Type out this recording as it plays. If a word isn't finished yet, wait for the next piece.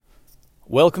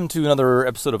Welcome to another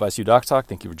episode of ICU Doc Talk.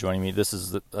 Thank you for joining me. This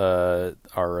is our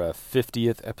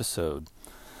 50th episode,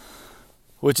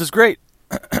 which is great.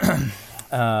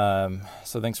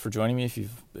 So thanks for joining me. If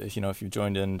you've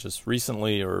joined in just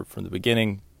recently or from the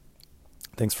beginning,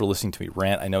 thanks for listening to me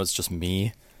rant. I know it's just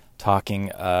me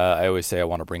talking. I always say I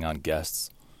want to bring on guests,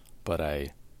 but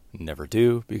I never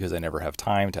do because I never have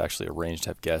time to actually arrange to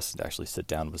have guests and to actually sit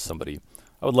down with somebody.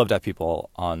 I would love to have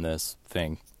people on this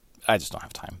thing. I just don't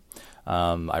have time.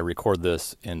 I record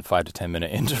this in 5 to 10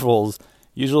 minute intervals,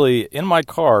 usually in my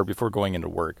car before going into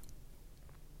work.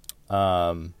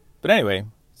 But anyway,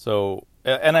 so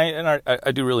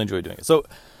I do really enjoy doing it. So,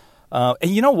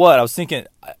 and you know what? I was thinking,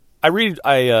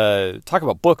 I talk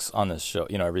about books on this show.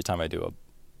 You know, every time I do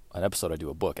an episode, I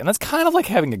do a book, and that's kind of like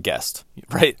having a guest,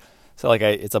 right? So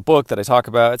it's a book that I talk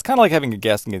about. It's kind of like having a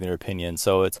guest and getting their opinion.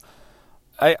 So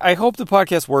I hope the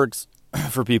podcast works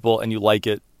for people and you like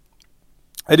it.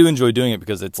 I do enjoy doing it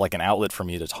because it's like an outlet for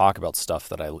me to talk about stuff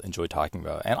that I enjoy talking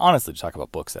about, and honestly to talk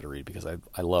about books that I read because I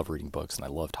love reading books and I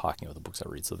love talking about the books I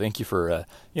read. So thank you for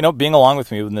being along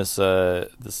with me in this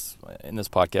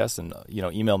podcast, and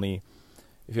email me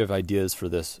if you have ideas for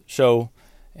this show,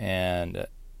 and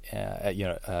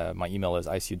my email is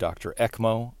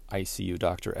icudoctorecmo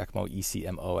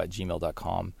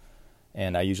 @gmail.com,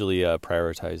 and I usually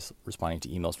prioritize responding to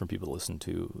emails from people that listen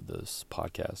to this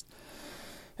podcast.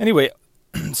 Anyway.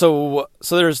 So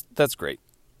that's great.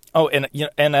 Oh, and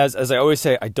as I always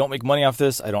say, I don't make money off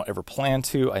this. I don't ever plan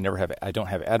to. I don't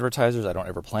have advertisers. I don't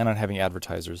ever plan on having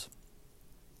advertisers.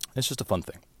 It's just a fun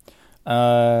thing.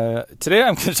 Today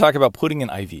I'm going to talk about putting in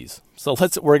IVs. So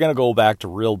we're going to go back to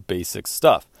real basic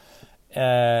stuff.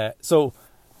 So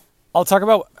I'll talk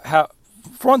about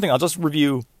for one thing, I'll just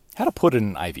review how to put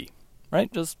in an IV,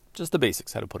 right? Just the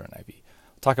basics, how to put in an IV.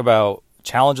 I'll talk about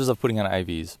challenges of putting in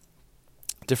IVs.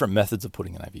 Different methods of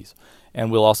putting in IVs.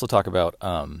 And we'll also talk about,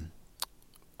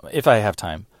 if I have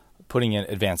time, putting in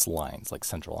advanced lines, like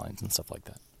central lines and stuff like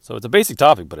that. So it's a basic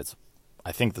topic, but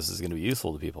I think this is going to be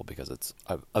useful to people because it's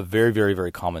a very, very,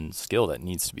 very common skill that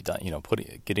needs to be done.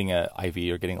 Getting an IV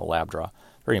or getting a lab draw,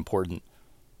 very important,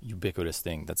 ubiquitous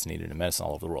thing that's needed in medicine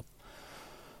all over the world.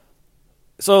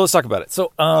 So let's talk about it.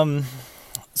 So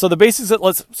the basics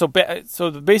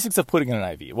the basics of putting in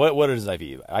an IV. What is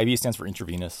IV? IV stands for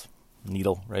intravenous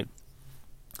needle, right?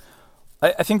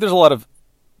 I think it's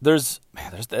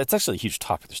actually a huge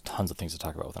topic. There's tons of things to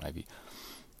talk about with an IV.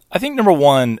 I think number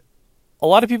one, a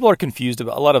lot of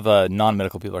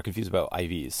non-medical people are confused about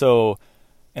IVs. So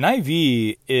an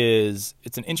IV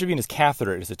it's an intravenous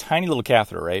catheter. It's a tiny little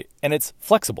catheter, right? And it's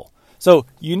flexible. So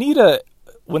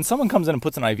when someone comes in and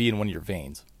puts an IV in one of your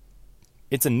veins,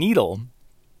 it's a needle,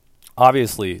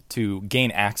 obviously, to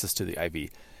gain access to the IV.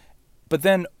 But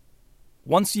then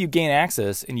once you gain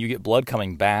access and you get blood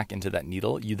coming back into that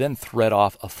needle, you then thread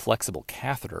off a flexible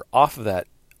catheter off of that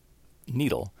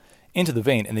needle into the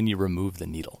vein, and then you remove the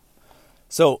needle.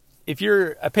 So if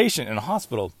you're a patient in a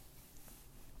hospital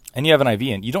and you have an IV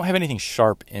in, you don't have anything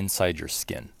sharp inside your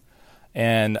skin.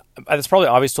 And that's probably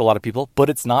obvious to a lot of people, but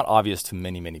it's not obvious to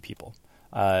many, many people.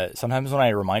 Sometimes when I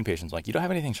remind patients, like, you don't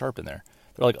have anything sharp in there,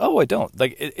 they're like, oh, I don't.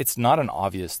 Like, it's not an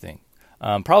obvious thing.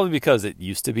 Probably because it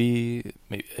used to be,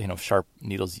 sharp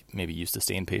needles maybe used to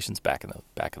stay in patients back in the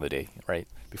day, right?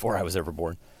 Before I was ever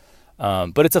born.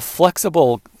 But it's a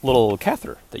flexible little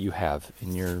catheter that you have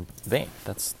in your vein.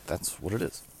 That's what it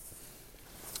is.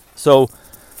 So,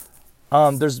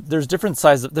 there's different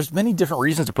sizes. There's many different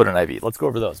reasons to put an IV. Let's go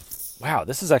over those. Wow,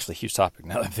 this is actually a huge topic.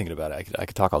 Now that I'm thinking about it, I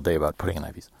could talk all day about putting in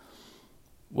IVs.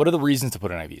 What are the reasons to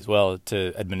put in IVs? Well,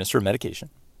 to administer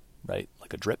medication, right?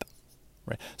 Like a drip.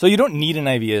 Right. So you don't need an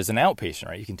IV as an outpatient,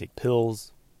 right? You can take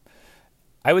pills.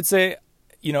 I would say,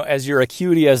 as your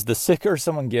acuity, as the sicker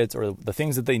someone gets or the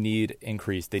things that they need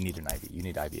increase, they need an IV. You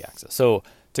need IV access. So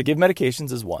to give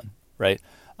medications is one, right?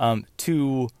 Now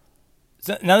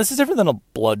this is different than a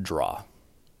blood draw.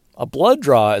 A blood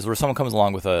draw is where someone comes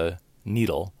along with a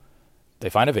needle.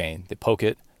 They find a vein, they poke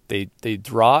it, they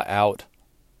draw out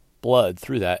blood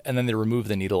through that, and then they remove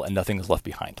the needle and nothing is left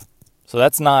behind. So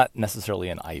that's not necessarily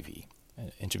an IV.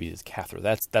 Intravenous catheter.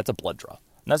 That's a blood draw.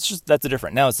 And that's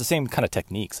different. Now it's the same kind of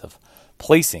techniques of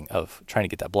placing, of trying to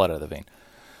get that blood out of the vein.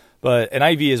 But an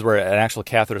IV is where an actual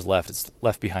catheter is left. It's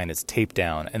left behind. It's taped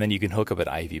down, and then you can hook up an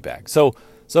IV bag. So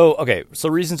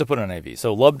reasons to put in an IV.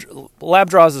 So lab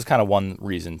draws is kind of one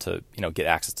reason to get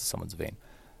access to someone's vein.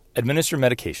 Administer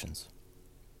medications.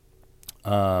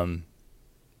 To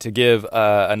give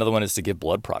another one is to give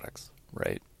blood products.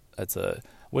 Right.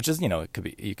 Which is that could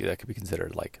be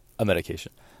considered like a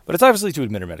medication. But it's obviously to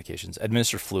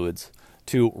administer fluids,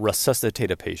 to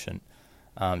resuscitate a patient,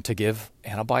 to give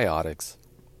antibiotics,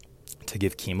 to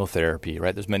give chemotherapy,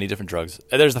 right? There's many different drugs.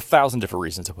 There's 1,000 different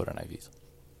reasons to put in IVs.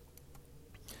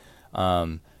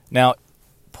 Now,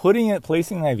 placing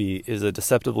an IV is a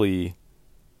deceptively,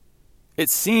 it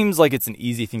seems like it's an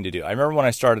easy thing to do. I remember when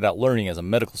I started out learning as a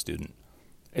medical student,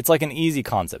 it's like an easy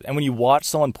concept. And when you watch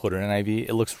someone put in an IV,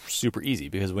 it looks super easy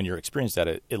because when you're experienced at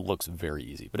it, it looks very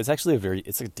easy. But it's actually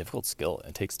it's a difficult skill.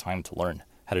 It takes time to learn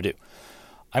how to do.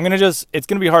 It's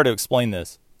going to be hard to explain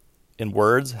this in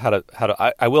words,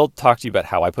 I will talk to you about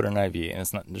how I put in an IV, and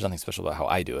there's nothing special about how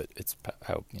I do it. It's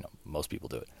how, most people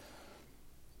do it.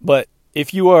 But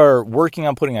if you are working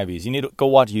on putting IVs, you need to go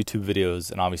watch YouTube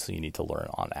videos, and obviously you need to learn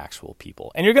on actual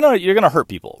people. And you're gonna hurt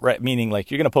people, right? Meaning, like,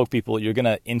 you're gonna poke people, you're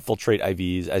gonna infiltrate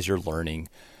IVs as you're learning.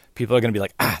 People are gonna be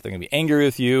like, they're gonna be angry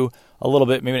with you a little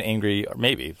bit, maybe angry, or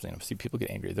maybe see people get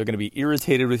angry. They're gonna be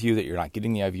irritated with you that you're not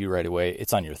getting the IV right away.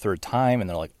 It's on your third time, and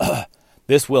they're like,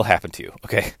 this will happen to you.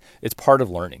 Okay, it's part of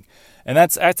learning, and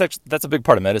that's a big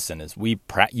part of medicine. Is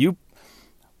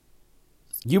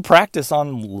you practice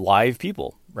on live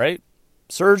people, right?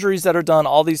 Surgeries that are done,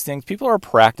 all these things, people are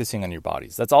practicing on your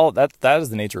bodies. That's all. That is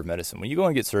the nature of medicine. When you go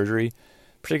and get surgery,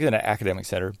 particularly in an academic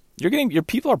center, your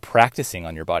people are practicing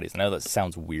on your bodies. I know that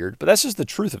sounds weird, but that's just the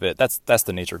truth of it. That's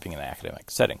the nature of being in an academic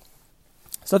setting.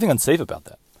 There's nothing unsafe about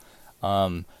that,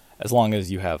 as long as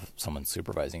you have someone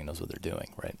supervising and knows what they're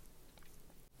doing, right?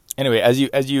 Anyway, as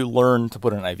you learn to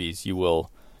put in IVs, you will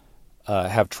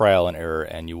have trial and error,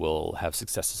 and you will have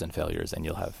successes and failures, and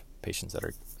you'll have patients that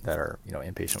are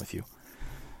impatient with you.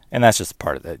 And that's just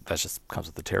part of that. That just comes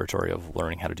with the territory of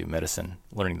learning how to do medicine,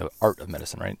 learning the art of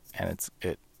medicine, right? And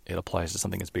it applies to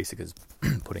something as basic as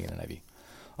putting in an IV.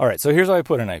 All right, so here's how I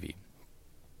put an IV.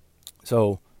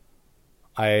 So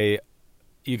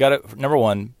you got to, number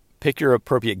one, pick your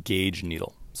appropriate gauge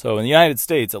needle. So in the United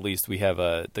States, at least, we have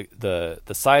the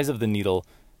size of the needle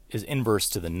is inverse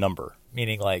to the number,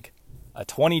 meaning like a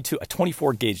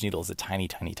 24 gauge needle is a tiny,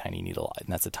 tiny, tiny needle, and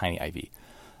that's a tiny IV.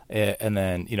 And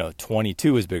then,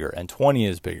 22 is bigger, and 20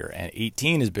 is bigger, and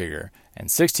 18 is bigger, and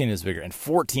 16 is bigger, and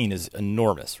 14 is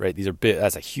enormous, right? These are big.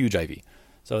 That's a huge IV.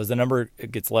 So as the number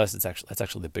gets less, that's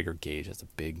actually the bigger gauge. It's a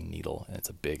big needle, and it's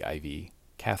a big IV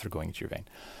catheter going into your vein.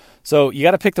 So you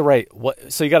got to pick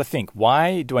so you got to think,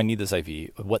 why do I need this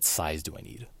IV? What size do I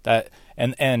need?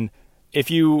 And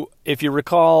if you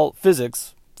recall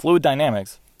physics, fluid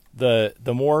dynamics, the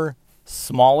more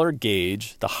smaller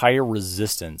gauge, the higher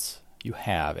resistance you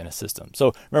have in a system.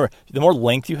 So remember, the more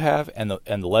length you have and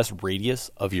the less radius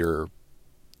of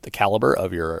the caliber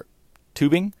of your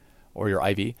tubing or your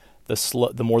IV,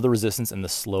 the more the resistance and the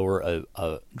slower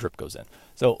a drip goes in.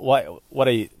 So what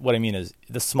I mean is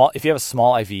if you have a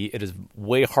small IV, it is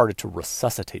way harder to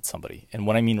resuscitate somebody. And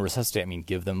when I mean resuscitate, I mean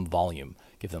give them volume,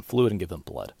 give them fluid, and give them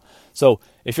blood. So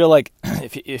if you're like,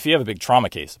 if you have a big trauma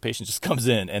case, a patient just comes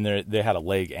in and they had a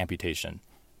leg amputation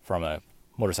from a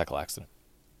motorcycle accident.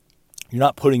 You're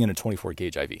not putting in a 24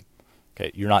 gauge IV.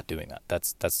 Okay, you're not doing that.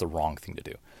 That's the wrong thing to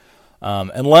do.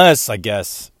 Unless, I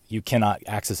guess, you cannot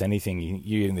access anything,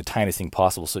 you're getting the tiniest thing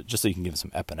possible, so you can give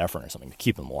them some epinephrine or something to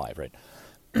keep them alive, right?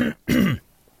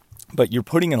 But you're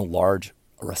putting in a large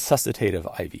resuscitative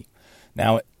IV.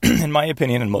 Now, in my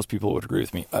opinion, and most people would agree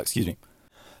with me,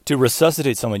 to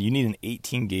resuscitate someone, you need an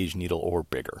 18 gauge needle or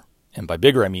bigger. And by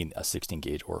bigger, I mean a 16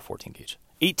 gauge or a 14 gauge.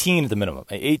 18 is the minimum.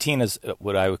 18 is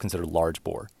what I would consider large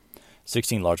bore.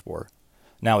 16 large bore.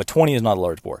 Now a 20 is not a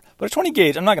large bore, but a 20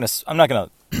 gauge, I'm not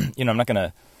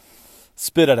gonna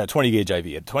spit at a 20 gauge IV.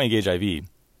 A 20 gauge IV,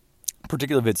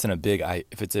 particularly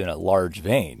if it's in a large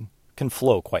vein, can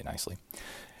flow quite nicely.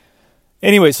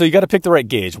 Anyway, so you got to pick the right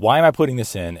gauge. Why am I putting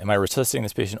this in? Am I resuscitating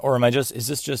this patient, or is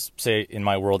this just, say, in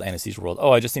my world, anesthesia world?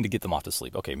 Oh, I just need to get them off to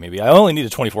sleep. Okay, maybe I only need a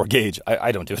 24 gauge.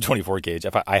 I don't do a 24 gauge.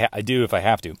 If I do if I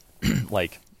have to,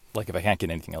 like if I can't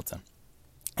get anything else in.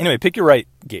 Anyway, pick your right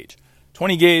gauge.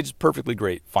 20 gauge, perfectly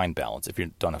great, fine balance if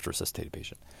you don't have to resuscitate a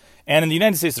patient. And in the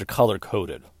United States, they're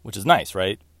color-coded, which is nice,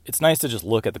 right? It's nice to just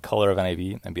look at the color of an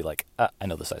IV and be like, I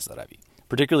know the size of that IV.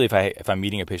 Particularly if I'm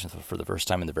meeting a patient for the first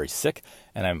time and they're very sick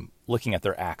and I'm looking at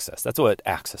their access. That's what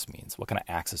access means. What kind of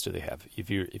access do they have? If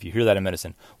you hear that in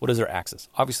medicine, what is their access?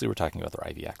 Obviously, we're talking about their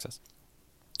IV access.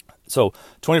 So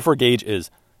 24 gauge is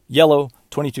yellow,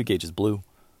 22 gauge is blue,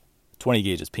 20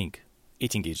 gauge is pink,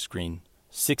 18 gauge is green,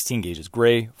 16 gauge is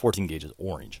gray, 14 gauge is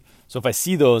orange. So if I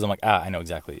see those, I'm like, I know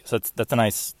exactly. So that's a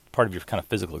nice part of your kind of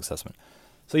physical assessment.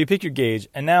 So you pick your gauge,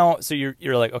 and now, so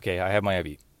you're like, okay, I have my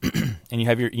IV, and you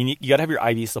got to have your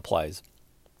IV supplies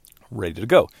ready to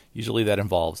go. Usually that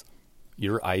involves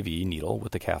your IV needle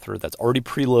with the catheter that's already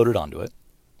preloaded onto it,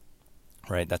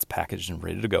 right? That's packaged and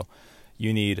ready to go.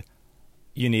 You need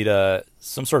you need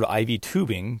some sort of IV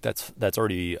tubing that's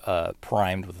already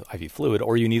primed with IV fluid,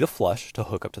 or you need a flush to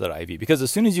hook up to that IV. Because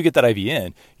as soon as you get that IV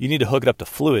in, you need to hook it up to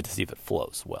fluid to see if it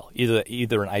flows well.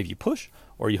 Either an IV push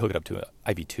or you hook it up to an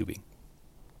IV tubing.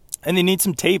 And you need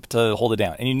some tape to hold it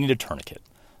down, and you need a tourniquet.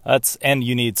 And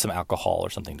you need some alcohol or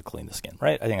something to clean the skin,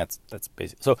 right? I think that's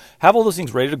basic. So have all those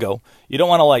things ready to go. You don't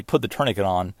want to like put the tourniquet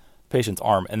on the patient's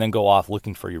arm and then go off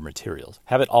looking for your materials.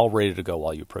 Have it all ready to go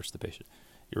while you approach the patient.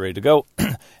 You're ready to go.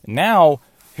 Now,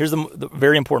 here's the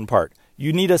very important part.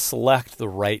 You need to select the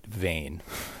right vein.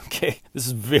 Okay, this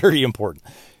is very important.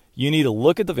 You need to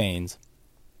look at the veins,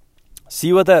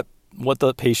 see what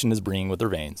the patient is bringing with their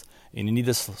veins. And you need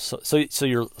to, so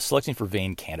you're selecting for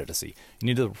vein candidacy. You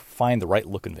need to find the right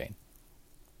looking vein.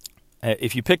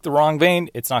 If you pick the wrong vein,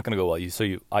 it's not going to go well. You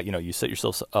set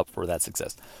yourself up for that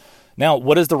success. Now,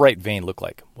 what does the right vein look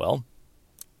like? Well,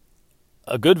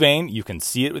 a good vein, you can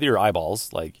see it with your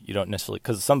eyeballs. Like you don't necessarily,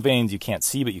 because some veins you can't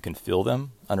see, but you can feel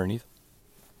them underneath.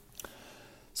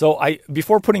 So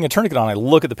before putting a tourniquet on, I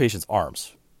look at the patient's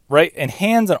arms, right? And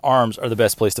hands and arms are the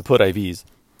best place to put IVs.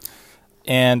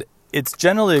 And it's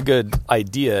generally a good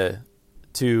idea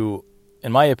to,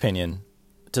 in my opinion,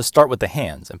 to start with the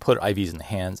hands and put IVs in the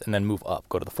hands and then move up,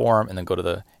 go to the forearm and then go to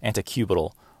the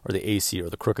antecubital or the AC or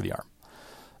the crook of the arm.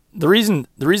 The reason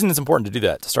it's important to do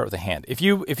that, to start with the hand. If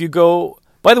you go,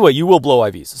 by the way, you will blow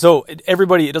IVs. So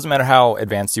everybody, it doesn't matter how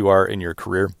advanced you are in your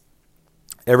career,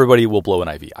 everybody will blow an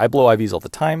IV. I blow IVs all the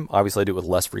time. Obviously, I do it with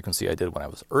less frequency I did when I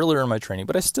was earlier in my training,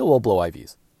 but I still will blow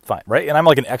IVs. Fine, right? And I'm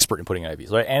like an expert in putting in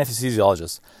IVs, right?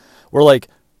 Anesthesiologists, we're like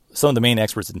some of the main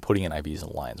experts in putting in IVs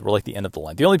and lines. We're like the end of the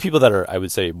line. The only people that are, I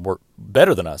would say,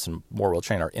 better than us and more well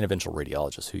trained are interventional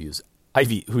radiologists who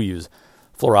use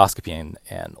fluoroscopy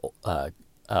and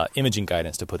imaging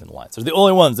guidance to put in the lines. They're the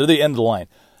only ones. They're the end of the line,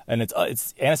 and it's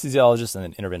anesthesiologists and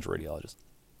then interventional radiologists.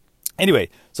 Anyway,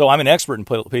 so I'm an expert in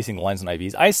placing the lines in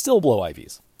IVs. I still blow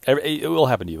IVs. It will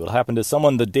happen to you. It'll happen to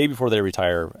someone the day before they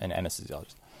retire, an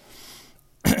anesthesiologist.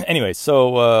 Anyway, so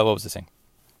what was I saying?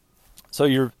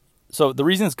 So the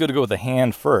reason it's good to go with the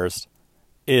hand first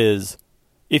is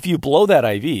if you blow that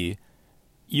IV,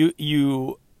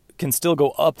 you can still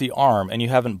go up the arm and you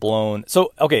haven't blown.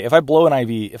 So, okay, if I blow an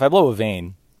IV, if I blow a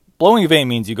vein, blowing a vein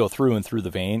means you go through and through the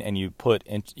vein and you put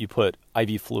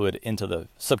IV fluid into the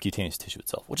subcutaneous tissue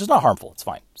itself, which is not harmful. It's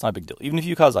fine. It's not a big deal. Even if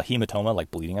you cause a hematoma,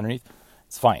 like bleeding underneath,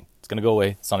 it's fine. It's going to go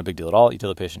away. It's not a big deal at all. You tell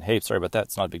the patient, hey, sorry about that.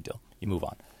 It's not a big deal. You move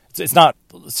on. It's not,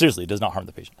 seriously, it does not harm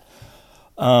the patient.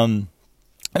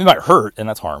 It might hurt, and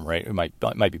that's harm, right? It might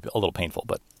be a little painful,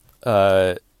 but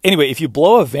anyway, if you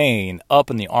blow a vein up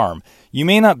in the arm,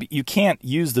 you can't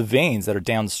use the veins that are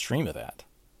downstream of that,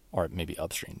 or maybe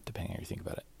upstream, depending on how you think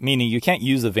about it. Meaning you can't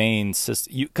use the vein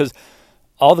system because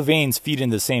all the veins feed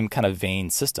into the same kind of vein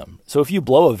system. So if you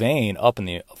blow a vein up in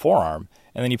the forearm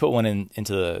and then you put one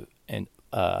into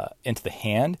the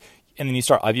hand, and then you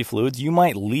start IV fluids, you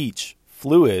might leach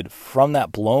fluid from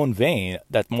that blown vein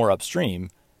that's more upstream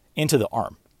into the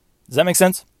arm. Does that make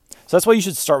sense? So that's why you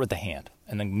should start with the hand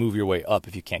and then move your way up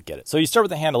if you can't get it. So you start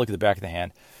with the hand to look at the back of the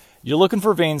hand. You're looking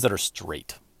for veins that are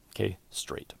straight, okay?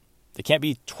 Straight. They can't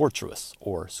be tortuous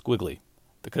or squiggly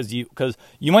because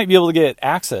you might be able to get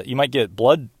access. You might get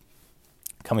blood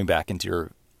coming back into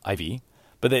your IV,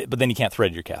 but then you can't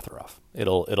thread your catheter off.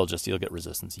 You'll get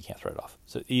resistance. You can't thread it off.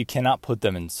 So you cannot put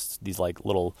them in these like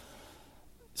little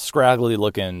scraggly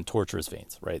looking tortuous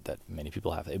veins, right? That many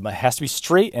people have. It has to be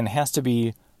straight and it has to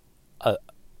be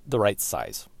the right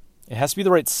size. It has to be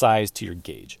the right size to your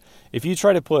gauge. If you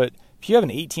have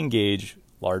an 18 gauge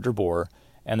larger bore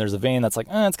and there's a vein that's like,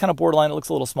 it's kind of borderline, it looks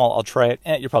a little small, I'll try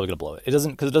it, you're probably going to blow it. Because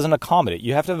it doesn't accommodate.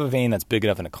 You have to have a vein that's big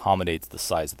enough and accommodates the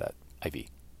size of that IV. Does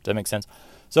that make sense?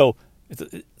 So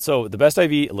the best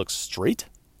IV, it looks straight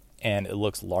and it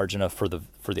looks large enough for the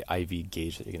IV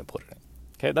gauge that you're going to put it in.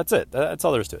 Okay, that's it. That's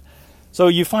all there is to it. So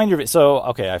you find your vein. So,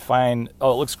 okay, it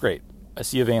looks great. I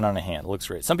see a vein on a hand. It looks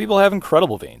great. Some people have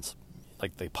incredible veins.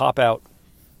 Like they pop out.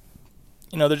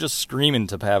 They're just screaming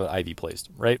to have an IV placed,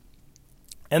 right?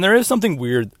 And there is something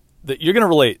weird that you're going to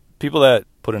relate. People that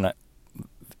put in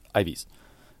IVs,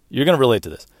 you're going to relate to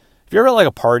this. If you're ever at like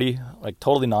a party, like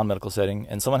totally non-medical setting,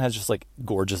 and someone has just like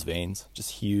gorgeous veins,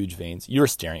 just huge veins, you're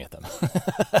staring at them.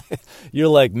 You're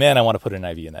like, man, I want to put an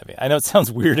IV in that vein. I know it sounds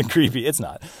weird and creepy. It's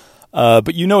not.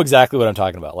 But you know exactly what I'm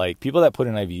talking about. Like people that put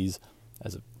in IVs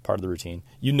as a part of the routine,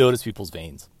 you notice people's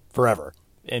veins forever.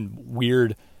 In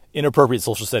weird, inappropriate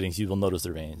social settings, you will notice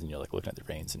their veins, and you're like looking at their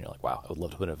veins, and you're like, wow, I would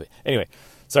love to put in a vein. Anyway,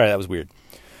 sorry, that was weird.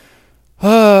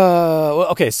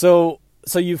 Okay, so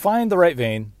you find the right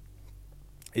vein.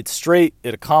 It's straight,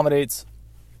 it accommodates,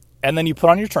 and then you put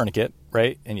on your tourniquet,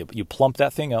 right? And you plump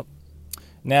that thing up.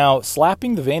 Now,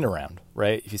 slapping the vein around,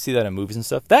 right? If you see that in movies and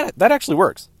stuff, that actually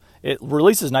works. It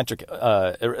releases it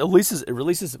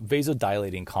releases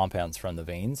vasodilating compounds from the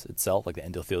veins itself, like the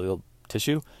endothelial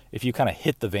tissue. If you kind of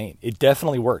hit the vein, it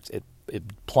definitely works. It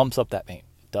plumps up that vein.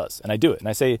 It does, and I do it. And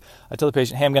I tell the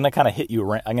patient, hey, I'm going to kind of hit you.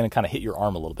 I'm going to kind of hit your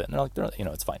arm a little bit. And they're like,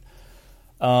 it's fine.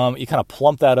 You kind of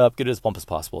plump that up, get it as plump as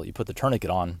possible. You put the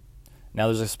tourniquet on. Now,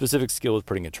 there's a specific skill with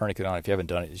putting a tourniquet on. If you haven't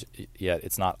done it yet,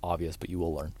 it's not obvious, but you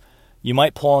will learn. You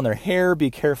might pull on their hair. Be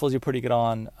careful as you're putting it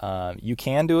on. You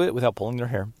can do it without pulling their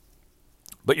hair.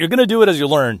 But you're going to do it as you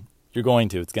learn. You're going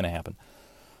to. It's going to happen.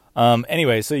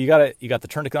 Anyway, so you got the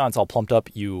tourniquet on. It's all plumped up.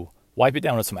 You wipe it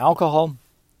down with some alcohol.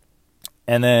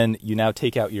 And then you now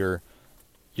take out your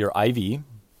IV,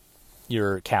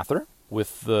 your catheter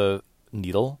with the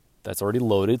needle that's already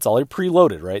loaded. It's already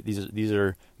preloaded, right? These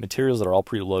are materials that are all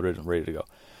preloaded and ready to go.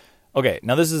 Okay,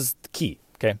 now this is the key,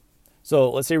 okay? So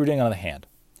let's say we're doing it on the hand.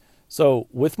 So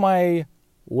with my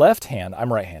left hand,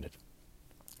 I'm right-handed.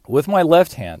 With my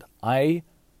left hand, I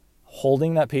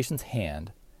holding that patient's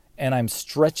hand, and I'm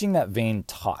stretching that vein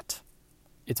taut.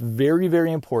 It's very,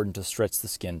 very important to stretch the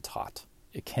skin taut.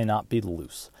 It cannot be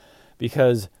loose,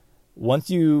 because once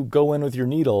you go in with your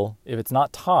needle, if it's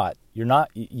not taut,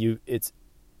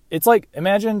 it's like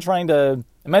imagine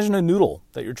a noodle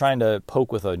that you're trying to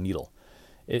poke with a needle.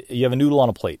 You have a noodle on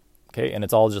a plate, okay, and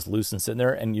it's all just loose and sitting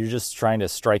there, and you're just trying to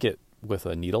strike it with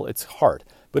a needle. It's hard.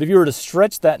 But if you were to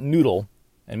stretch that noodle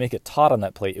and make it taut on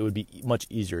that plate, it would be much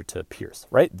easier to pierce,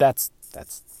 right? That's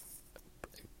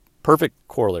perfect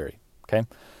corollary, okay?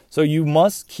 So you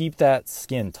must keep that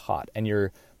skin taut.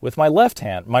 And with my left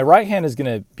hand, my right hand is going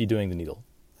to be doing the needle.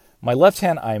 My left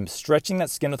hand, I'm stretching that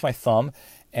skin with my thumb,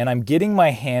 and I'm getting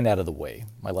my hand out of the way,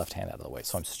 my left hand out of the way.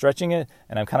 So I'm stretching it,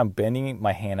 and I'm kind of bending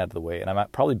my hand out of the way, and I'm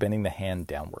probably bending the hand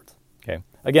downwards, okay?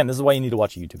 Again, this is why you need to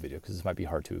watch a YouTube video, because this might be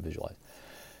hard to visualize.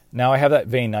 Now I have that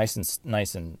vein nice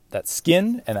and that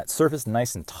skin and that surface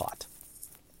nice and taut.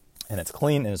 And it's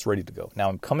clean and it's ready to go. Now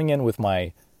I'm coming in with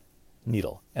my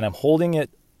needle, and I'm holding it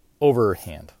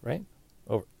overhand, right?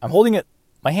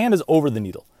 My hand is over the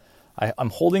needle.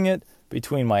 I'm holding it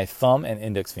between my thumb and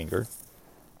index finger,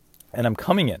 and I'm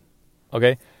coming in,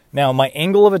 okay? Now, my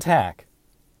angle of attack,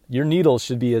 your needle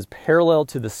should be as parallel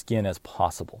to the skin as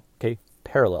possible, okay?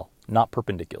 Parallel, not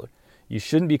perpendicular. You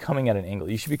shouldn't be coming at an angle.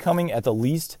 You should be coming at the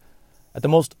most,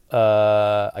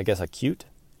 acute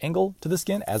angle to the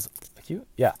skin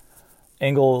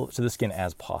angle to the skin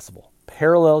as possible.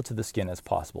 Parallel to the skin as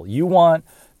possible. You want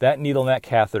that needle and that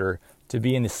catheter to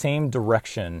be in the same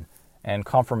direction and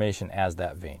conformation as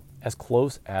that vein, as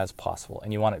close as possible.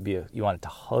 And you want it to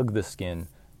hug the skin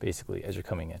basically as you're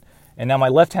coming in. And now my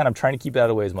left hand, I'm trying to keep it out of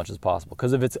the way as much as possible,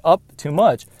 because if it's up too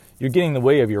much, you're getting in the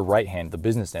way of your right hand, the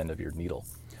business end of your needle.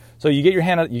 So you get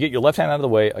your left hand out of the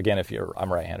way. Again,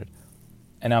 I'm right-handed,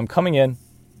 and now I'm coming in,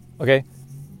 okay,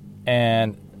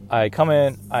 and I come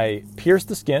in, I pierce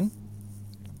the skin,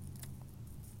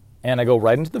 and I go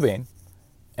right into the vein,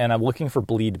 and I'm looking for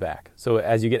bleed back. So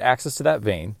as you get access to that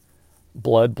vein,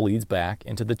 blood bleeds back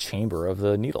into the chamber of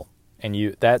the needle.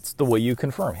 And that's the way you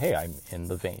confirm, hey, I'm in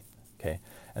the vein, okay?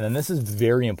 And then this is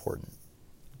very important.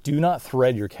 Do not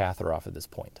thread your catheter off at this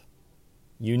point.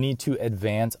 You need to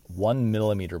advance 1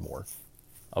 millimeter more,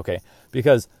 okay?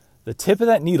 Because the tip of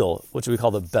that needle, which we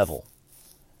call the bevel,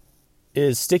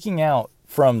 is sticking out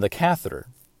from the catheter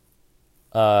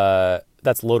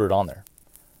that's loaded on there.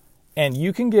 And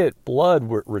you can get blood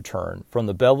return from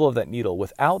the bevel of that needle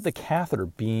without the catheter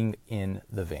being in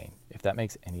the vein, if that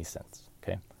makes any sense,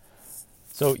 okay?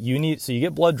 So you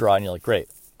get blood draw, and you're like, great,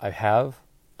 I have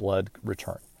blood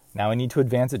return. Now I need to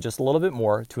advance it just a little bit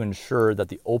more to ensure that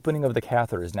the opening of the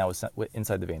catheter is now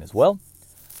inside the vein as well.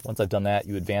 Once I've done that,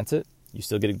 you advance it, you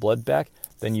still getting blood back,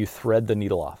 then you thread the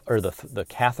needle off, or the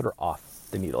catheter off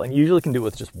the needle. And you usually can do it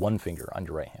with just one finger on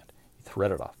your right hand. You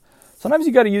thread it off. Sometimes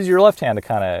you got to use your left hand to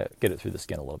kind of get it through the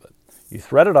skin a little bit. You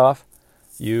thread it off,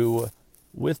 you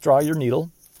withdraw your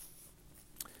needle,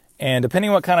 and depending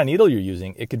on what kind of needle you're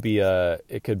using, it could be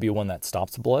one that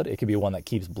stops blood, it could be one that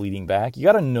keeps bleeding back. You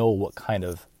got to know what kind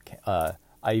of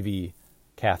IV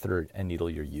catheter and needle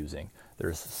you're using.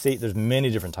 There's many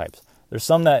different types. There's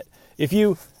some that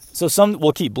some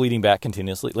will keep bleeding back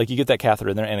continuously. Like you get that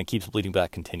catheter in there and it keeps bleeding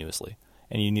back continuously,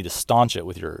 and you need to staunch it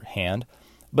with your hand.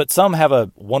 But some have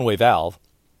a one-way valve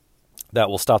that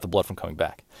will stop the blood from coming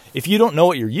back. If you don't know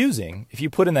what you're using, if you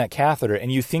put in that catheter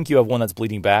and you think you have one that's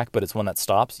bleeding back, but it's one that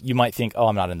stops, you might think, oh,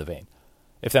 I'm not in the vein,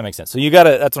 if that makes sense. So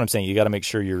that's what I'm saying. You got to make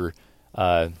sure you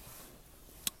got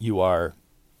to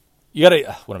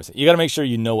make sure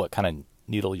you know what kind of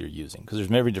needle you're using, because there's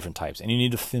many different types, and you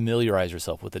need to familiarize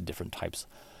yourself with the different types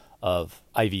of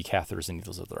IV catheters and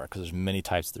needles that there are, because there's many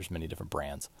types, there's many different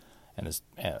brands, and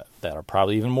that are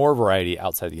probably even more variety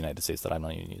outside the United States that I'm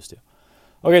not even used to.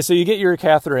 Okay, so you get your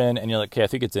catheter in, and you're like, okay, I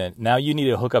think it's in. Now you need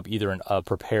to hook up either a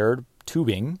prepared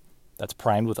tubing that's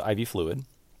primed with IV fluid,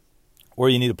 or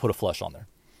you need to put a flush on there.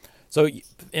 So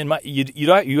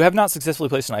you have not successfully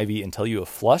placed an IV until you have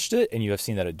flushed it and you have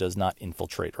seen that it does not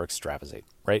infiltrate or extravasate,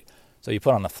 right? So you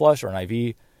put on a flush or an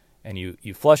IV and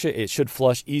you flush it. It should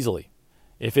flush easily.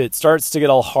 If it starts to get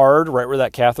all hard right where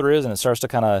that catheter is, and it starts to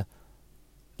kind of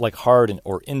like hard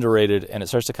or indurated, and it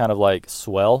starts to kind of like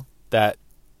swell, that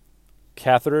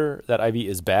catheter, that IV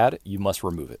is bad. You must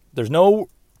remove it. There's no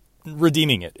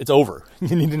redeeming it. It's over.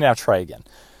 You need to now try again.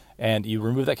 And you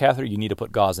remove that catheter. You need to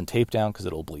put gauze and tape down because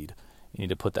it'll bleed. You need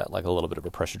to put that like a little bit of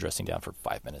a pressure dressing down for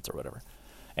 5 minutes or whatever.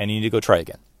 And you need to go try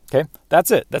again. Okay? That's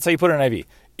it. That's how you put in an IV.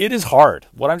 It is hard.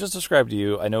 What I've just described to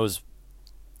you, I know is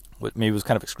what maybe was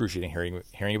kind of excruciating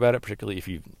hearing about it, particularly if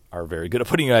you are very good at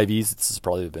putting in IVs. This has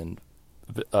probably been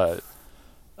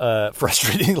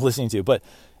frustrating listening to. But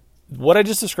what I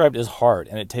just described is hard,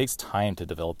 and it takes time to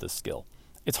develop this skill.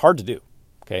 It's hard to do.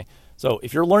 Okay, so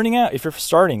if you're if you're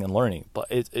starting and learning, but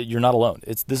you're not alone.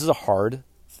 This is a hard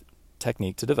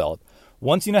technique to develop.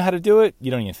 Once you know how to do it,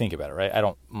 you don't even think about it,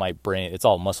 right? My brain, it's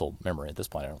all muscle memory at this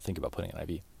point. I don't think about putting an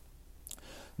IV.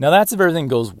 Now that's if everything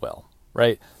goes well,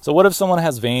 right? So what if someone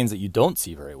has veins that you don't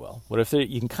see very well? What if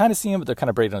you can kind of see them, but they're kind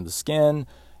of braided under the skin,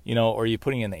 or you're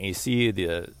putting in the AC,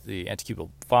 the antecubital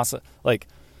fossa, like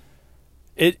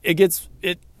it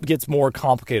gets more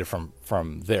complicated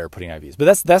from there putting IVs.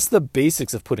 But that's the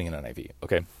basics of putting in an IV,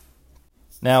 okay?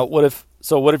 Now, what if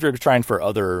you're trying for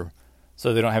other,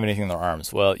 so they don't have anything in their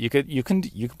arms? Well, you can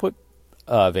put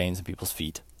veins in people's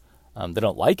feet. They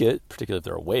don't like it, particularly if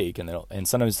they're awake, and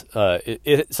sometimes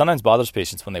it sometimes bothers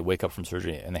patients when they wake up from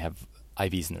surgery and they have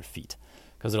IVs in their feet,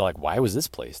 because they're like, why was this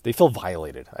placed? They feel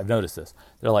violated. I've noticed this.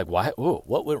 They're like, why? Ooh,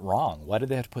 what went wrong? Why did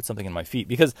they have to put something in my feet?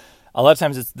 Because a lot of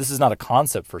times this is not a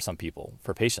concept for some people,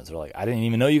 for patients. They're like, I didn't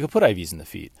even know you could put IVs in the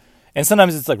feet. And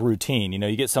sometimes it's like routine.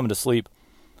 You get someone to sleep,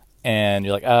 and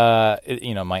you're like,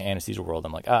 my anesthesia world,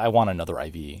 I'm like, I want another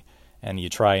IV. And you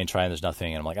try, and there's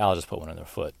nothing. And I'm like, I'll just put one in their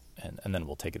foot, and then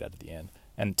we'll take it out at the end.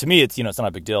 And to me, it's not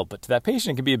a big deal, but to that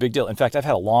patient, it can be a big deal. In fact, I've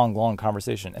had a long, long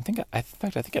conversation. I think I've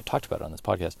talked about it on this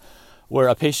podcast, where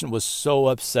a patient was so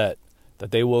upset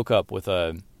that they woke up with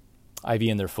a IV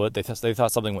in their foot. They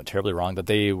thought something went terribly wrong, that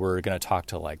they were going to talk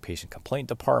to like patient complaint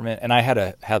department. And I had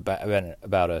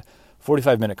about a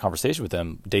 45-minute conversation with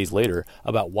them days later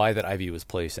about why that IV was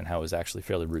placed and how it was actually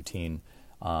fairly routine.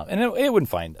 And it wouldn't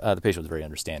find the patient was very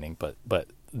understanding, but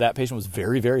that patient was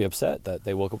very, very upset that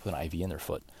they woke up with an IV in their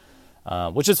foot,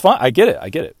 which is fine. I get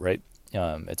it, right?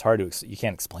 It's hard you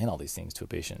can't explain all these things to a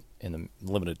patient in the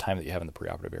limited time that you have in the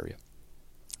preoperative area,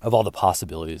 of all the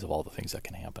possibilities of all the things that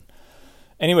can happen.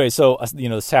 Anyway, so the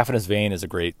saphenous vein is a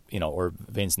great, or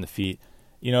veins in the feet.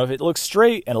 If it looks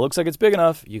straight and it looks like it's big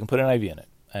enough, you can put an IV in it,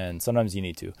 and sometimes you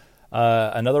need to.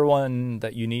 Another one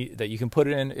that you can put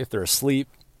it in if they're asleep,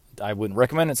 I wouldn't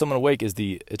recommend it. Someone awake, is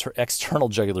the external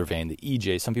jugular vein, the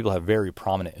EJ. Some people have very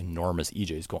prominent, enormous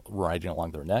EJs riding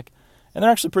along their neck, and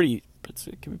they're actually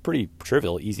it can be pretty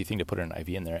trivial, easy thing to put an IV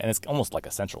in there, and it's almost like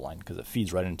a central line because it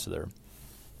feeds right into their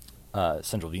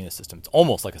central venous system. It's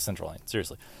almost like a central line,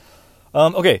 seriously. So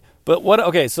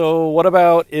what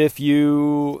about if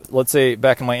you, let's say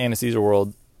back in my anesthesia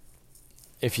world,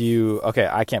 I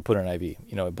can't put in an IV.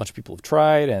 A bunch of people have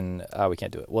tried and we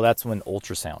can't do it. Well, that's when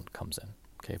ultrasound comes in.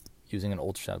 Okay, using an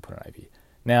ultrasound to put an IV.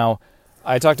 Now,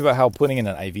 I talked about how putting in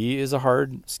an IV is a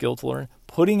hard skill to learn.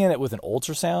 Putting in it with an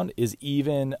ultrasound is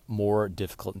even more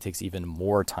difficult and takes even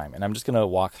more time. And I'm just going to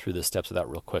walk through the steps of that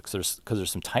real quick. Because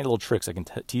there's some tiny little tricks I can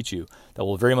teach you that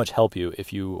will very much help you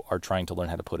if you are trying to learn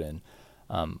how to put in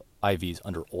IVs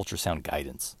under ultrasound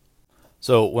guidance.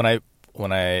 So as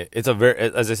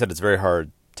I said, it's a very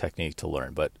hard technique to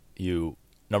learn. But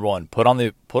number one, put on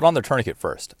the tourniquet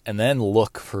first, and then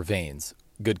look for veins,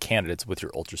 good candidates with your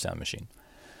ultrasound machine.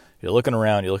 You're looking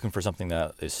around, you're looking for something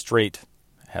that is straight,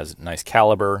 has nice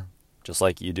caliber, just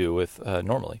like you do with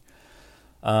normally.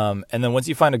 And then once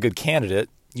you find a good candidate,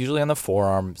 usually on the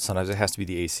forearm, sometimes it has to be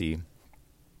the AC.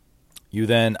 You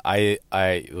then, with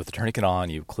the tourniquet on,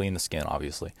 you clean the skin,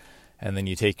 obviously. And then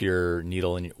you take your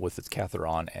needle with its catheter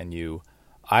on, and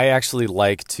I actually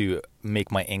like to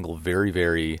make my angle very,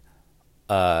 very,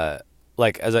 it's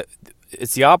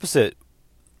the opposite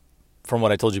from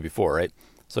what I told you before, right?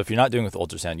 So if you're not doing it with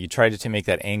ultrasound, you try to make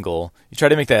that angle, you try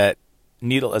to make that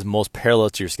needle as most parallel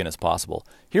to your skin as possible.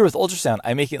 Here with ultrasound,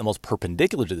 I make it the most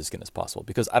perpendicular to the skin as possible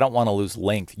because I don't want to lose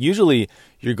length. Usually,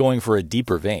 you're going for a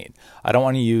deeper vein. I don't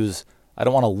want to use I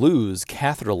don't want to lose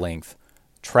catheter length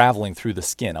traveling through the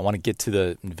skin. I want to get to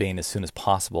the vein as soon as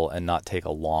possible and not take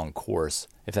a long course,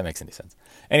 if that makes any sense.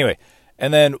 Anyway,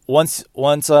 and then once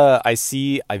I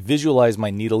visualize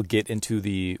my needle get into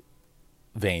the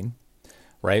vein,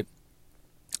 right?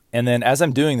 And then as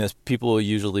I'm doing this, people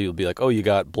usually will be like, oh, you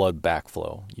got blood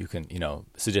backflow. You can,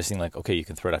 suggesting like, okay, you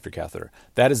can thread off your catheter.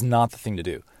 That is not the thing to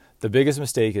do. The biggest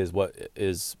mistake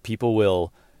is people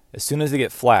will, as soon as they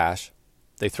get flash,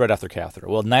 they thread off their catheter.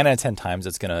 Well, 9 out of 10 times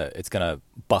it's gonna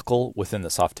buckle within the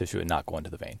soft tissue and not go into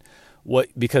the vein.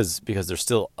 Because there's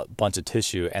still a bunch of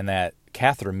tissue, and that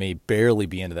catheter may barely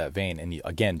be into that vein. And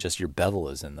again, just your bevel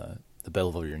is in the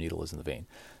bevel of your needle is in the vein.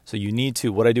 So you need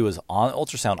to. What I do is on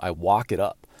ultrasound, I walk it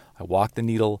up. I walk the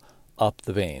needle up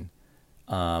the vein.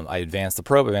 I advance the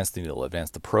probe, advance the needle, advance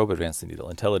the probe, advance the needle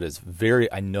until it is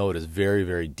I know it is very,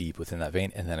 very deep within that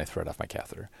vein, and then I thread off my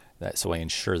catheter. So I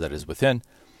ensure that it is within,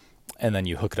 and then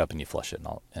you hook it up and you flush it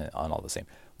on all the same.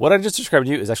 What I just described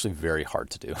to you is actually very hard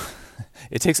to do.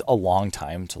 It takes a long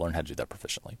time to learn how to do that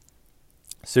proficiently.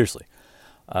 Seriously.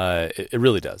 It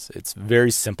really does. It's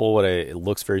very simple. It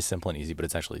looks very simple and easy, but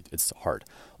it's hard.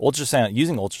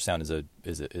 Using ultrasound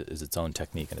is its own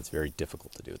technique, and it's very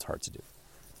difficult to do. It's hard to do.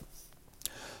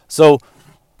 So,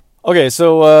 okay, in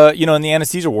the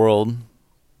anesthesia world,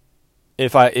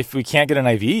 if we can't get an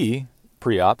IV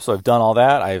pre-op, so I've done all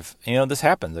that. This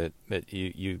happens.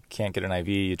 You can't get an IV.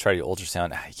 You try to ultrasound,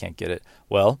 you can't get it.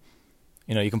 Well,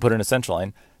 you can put in a central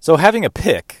line. So having a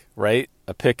PIC, right?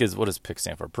 A PIC is, what does PIC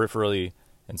stand for? Peripherally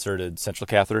inserted central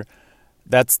catheter.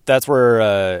 That's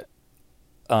where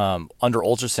under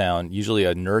ultrasound, usually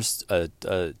a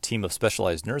team of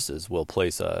specialized nurses will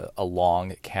place a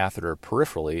long catheter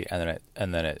peripherally,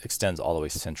 and then it extends all the way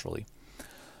centrally.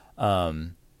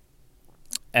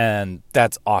 And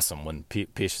that's awesome when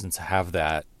patients have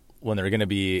that. When they're going to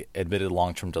be admitted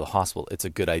long-term to the hospital, it's a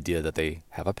good idea that they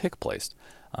have a PIC placed,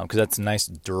 because that's nice,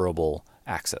 durable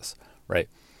access, right?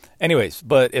 Anyways,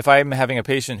 but if I'm having a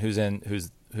patient who's in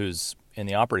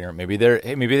the operating room, maybe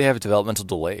they have a developmental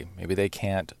delay. Maybe they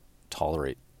can't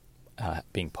tolerate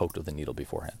being poked with a needle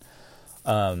beforehand.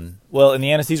 Well, in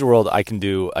the anesthesia world, I can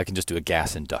just do a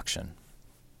gas induction,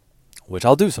 which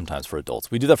I'll do sometimes for adults.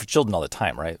 We do that for children all the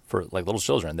time, right? For like little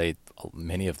children,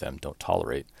 many of them don't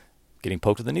tolerate getting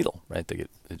poked with a needle, right?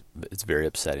 It's very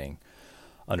upsetting,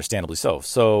 understandably so.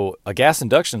 So a gas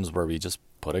induction is where we just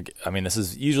this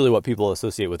is usually what people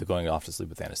associate with going off to sleep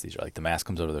with anesthesia. Like the mask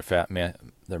comes over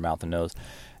their mouth and nose,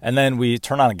 and then we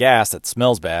turn on a gas that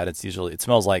smells bad. It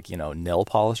smells like nail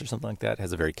polish or something like that. It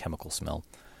has a very chemical smell,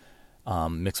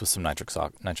 mixed with some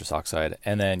nitrous oxide,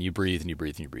 and then you breathe and you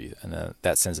breathe and you breathe, and then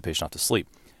that sends the patient off to sleep.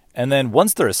 And then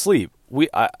once they're asleep,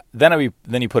 then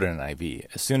you put in an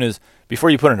IV. Before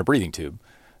you put in a breathing tube,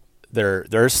 they're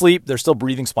asleep. They're still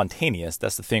breathing spontaneous.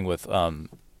 That's the thing with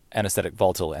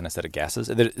volatile anesthetic gases.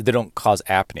 They don't cause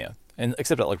apnea, and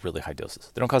except at like really high doses,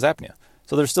 they don't cause apnea.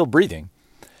 So they're still breathing.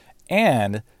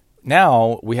 And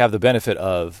now we have the benefit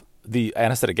of the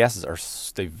anesthetic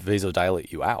gases they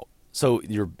vasodilate you out. So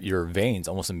your veins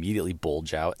almost immediately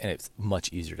bulge out, and it's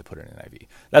much easier to put in an IV.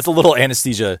 That's a little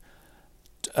anesthesia.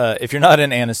 If you're not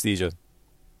in anesthesia,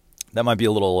 that might be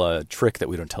a little trick that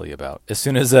we don't tell you about. As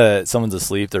soon as someone's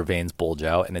asleep, their veins bulge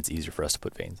out, and it's easier for us to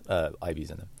put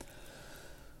IVs in them.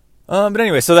 But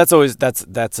anyway, so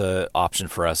that's a option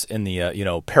for us in the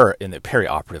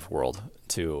perioperative world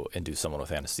to induce someone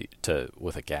with anesthesia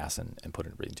with a gas and put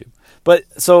in a breathing tube. But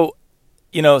so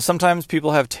sometimes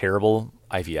people have terrible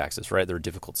IV access, right? They're a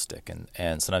difficult stick,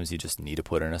 and sometimes you just need to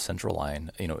put in a central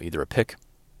line, either a PIC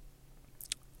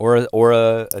or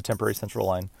a temporary central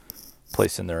line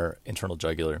placed in their internal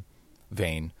jugular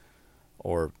vein,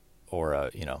 or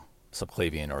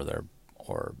subclavian,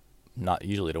 or not.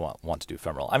 Usually don't want to do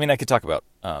femoral. I mean, I could talk about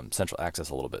central access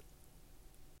a little bit,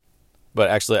 but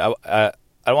actually I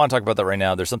don't want to talk about that right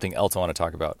now. There's something else I want to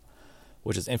talk about,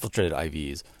 which is infiltrated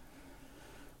IVs.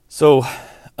 So,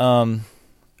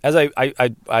 as I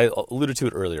alluded to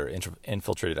it earlier,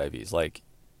 infiltrated IVs, like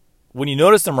when you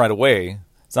notice them right away,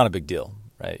 it's not a big deal,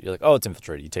 right? You're like, oh, it's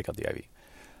infiltrated. You take out the IV.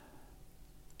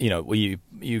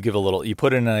 You give a little, you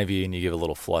put in an IV and you give a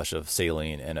little flush of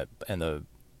saline, and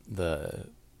the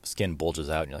skin bulges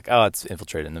out, and you're like, oh, it's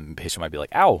infiltrated, and the patient might be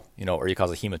like, ow, or you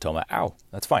cause a hematoma, ow,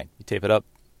 that's fine. You tape it up,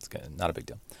 it's not a big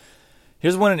deal.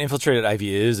 Here's when an infiltrated IV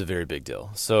is a very big deal.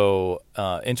 So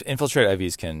infiltrated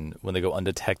IVs when they go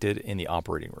undetected in the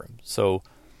operating room. So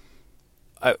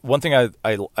one thing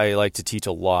I like to teach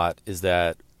a lot is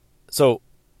that, so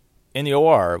in the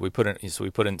OR, we put in like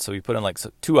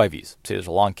two IVs. Say there's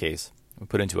a long case, we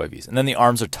put in two IVs, and then the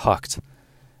arms are tucked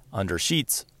under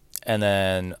sheets, and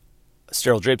then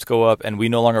sterile drapes go up, and we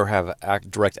no longer have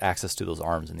direct access to those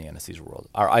arms in the anesthesia world.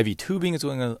 Our IV tubing is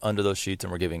going under those sheets,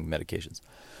 and we're giving medications.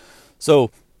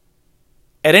 So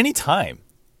at any time,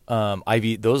 those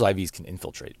IVs can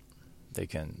infiltrate. They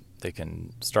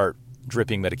can start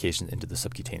dripping medication into the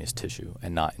subcutaneous tissue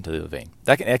and not into the vein.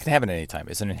 That can happen at any time.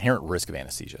 It's an inherent risk of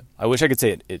anesthesia. I wish I could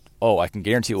say I can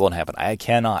guarantee it won't happen. I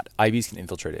cannot. IVs can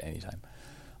infiltrate at any time,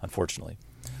 unfortunately.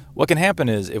 What can happen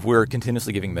is if we're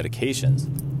continuously giving medications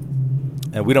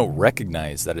and we don't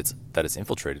recognize that it's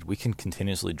infiltrated, we can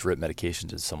continuously drip medication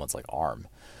to someone's like arm.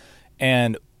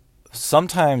 And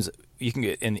sometimes you can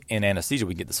get in anesthesia,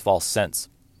 we get this false sense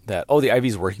that, the IV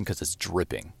is working because it's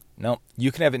dripping. No,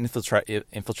 you can have it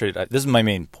infiltrated. This is my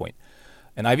main point.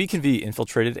 An IV can be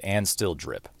infiltrated and still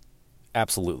drip.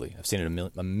 Absolutely. I've seen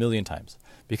it a million times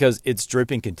because it's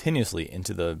dripping continuously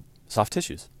into the soft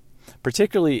tissues.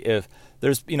 Particularly if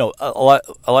there's, a lot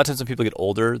of times when people get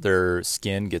older, their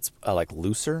skin gets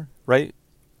looser, right?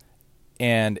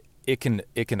 And it can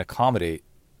accommodate,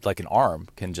 like an arm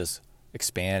can just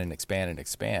expand and expand and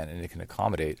expand, and it can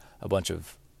accommodate a bunch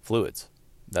of fluids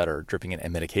that are dripping in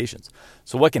and medications.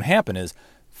 So what can happen is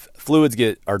fluids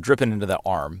are dripping into that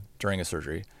arm during a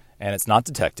surgery, and it's not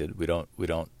detected. We don't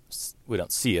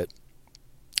see it.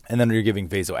 And then you're giving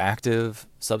vasoactive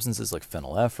substances like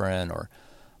phenylephrine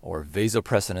or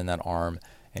vasopressin in that arm,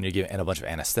 and you're giving a bunch of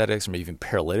anesthetics, or maybe even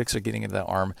paralytics are getting into that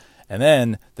arm. And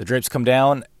then the drapes come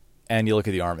down, and you look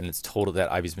at the arm, and it's total.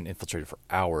 That IV's been infiltrated for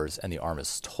hours, and the arm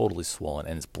is totally swollen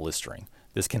and it's blistering.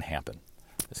 This can happen.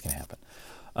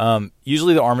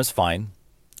 Usually the arm is fine.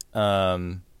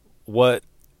 What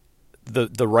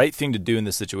the right thing to do in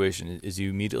this situation is you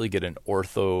immediately get an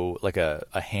ortho, like a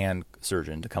hand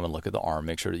surgeon, to come and look at the arm,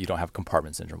 make sure that you don't have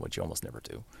compartment syndrome, which you almost never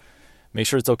do. Make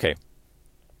sure it's okay.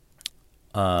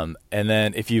 And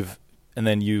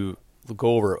then you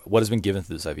go over what has been given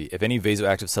through this IV. If any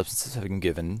vasoactive substances have been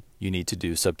given, you need to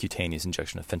do subcutaneous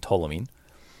injection of phentolamine,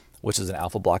 which is an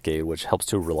alpha blockade, which helps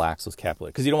to relax those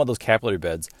capillaries. Because you don't want those capillary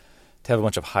beds to have a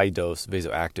bunch of high-dose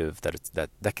vasoactive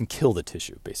that can kill the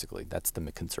tissue, basically. That's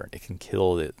the concern. It can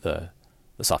kill the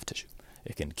soft tissue.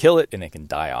 It can kill it, and it can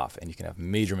die off, and you can have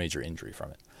major, major injury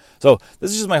from it. So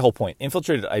this is just my whole point.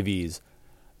 Infiltrated IVs,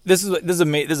 this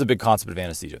is a big concept of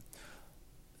anesthesia.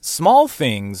 Small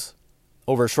things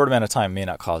over a short amount of time may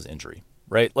not cause injury,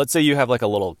 right? Let's say you have like a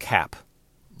little cap,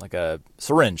 like a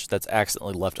syringe that's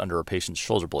accidentally left under a patient's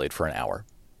shoulder blade for an hour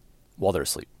while they're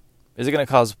asleep. Is it going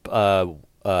to cause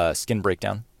skin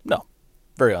breakdown? No,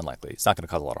 very unlikely. It's not going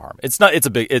to cause a lot of harm. It's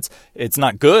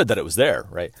not good that it was there,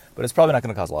 right? But it's probably not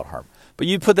going to cause a lot of harm. But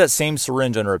you put that same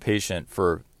syringe under a patient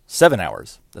for 7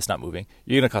 hours that's not moving,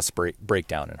 you're going to cause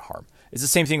breakdown and harm. It's the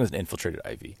same thing with an infiltrated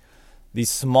IV. These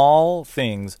small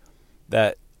things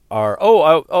that are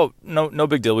no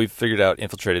big deal. We've figured out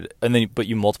infiltrated, but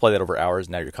you multiply that over hours.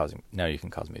 Now you can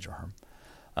cause major harm,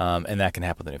 and that can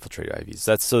happen with infiltrated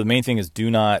IVs. So the main thing is, do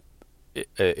not,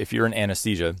 if you're in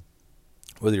anesthesia,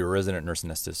 whether you're a resident nurse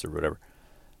anesthetist or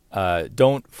whatever,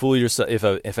 don't fool yourself.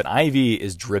 If an IV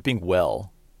is dripping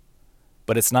well,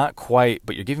 but it's not quite,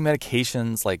 but you're giving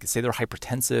medications like, say they're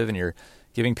hypertensive and you're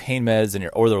giving pain meds,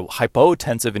 or they're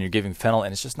hypotensive and you're giving fentanyl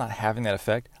and it's just not having that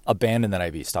effect, abandon that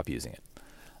IV. Stop using it.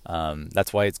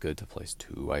 That's why it's good to place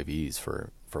 2 IVs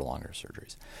for longer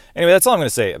surgeries. Anyway, that's all I'm going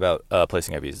to say about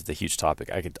placing IVs. It's a huge topic.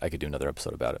 I could do another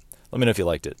episode about it. Let me know if you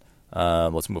liked it.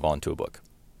 Let's move on to a book.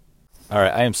 All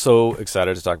right, I am so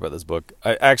excited to talk about this book.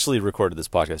 I actually recorded this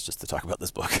podcast just to talk about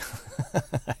this book.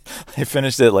 I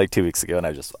finished it like 2 weeks ago, and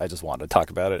I just wanted to talk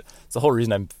about it. It's the whole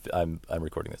reason I'm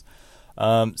recording this.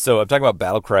 So I'm talking about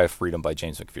Battle Cry of Freedom by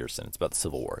James McPherson. It's about the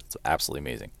Civil War. It's absolutely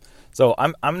amazing. So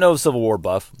I'm no Civil War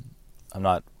buff. I'm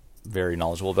not very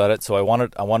knowledgeable about it. So I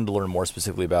wanted to learn more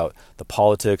specifically about the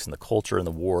politics and the culture and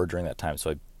the war during that time.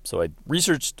 So I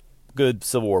researched good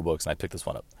Civil War books, and I picked this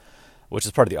one up, which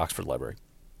is part of the Oxford Library.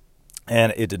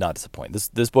 And it did not disappoint.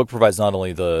 This book provides not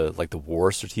only the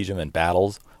war stratagem and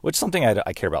battles, which is something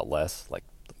I care about less, like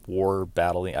war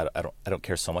battling. I don't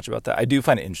care so much about that. I do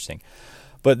find it interesting.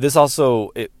 But this also,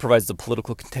 it provides the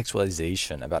political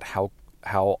contextualization about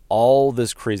how all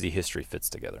this crazy history fits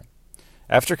together.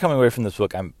 After coming away from this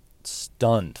book, I'm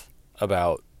stunned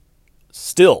about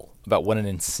what an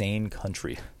insane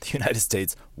country the United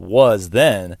States was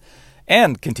then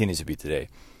and continues to be today,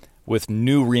 with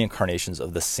new reincarnations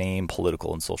of the same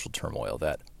political and social turmoil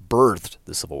that birthed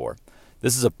the Civil War.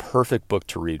 This is a perfect book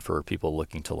to read for people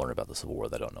looking to learn about the Civil War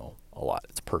that don't know a lot.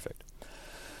 It's perfect.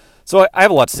 So I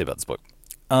have a lot to say about this book.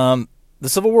 The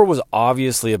Civil War was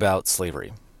obviously about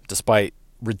slavery, despite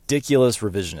ridiculous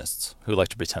revisionists who like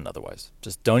to pretend otherwise.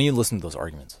 Just don't even listen to those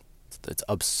arguments. It's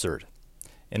absurd.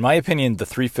 In my opinion, the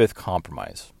Three-Fifth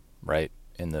Compromise, right,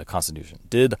 in the Constitution,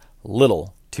 did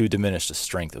little to diminish the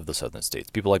strength of the Southern states.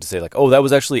 People like to say, like, oh, that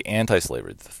was actually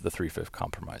anti-slavery, the Three-Fifth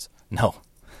Compromise. No,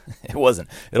 it wasn't.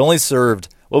 It only served,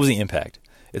 what was the impact?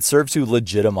 It served to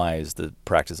legitimize the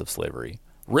practice of slavery,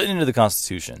 written into the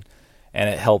Constitution, and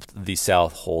it helped the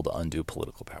South hold undue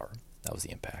political power. That was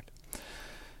the impact.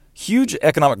 Huge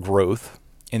economic growth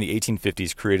in the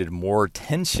 1850s created more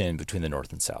tension between the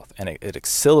North and South, and it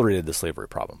accelerated the slavery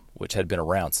problem, which had been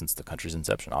around since the country's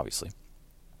inception, obviously.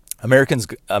 Americans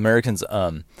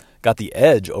got the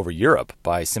edge over Europe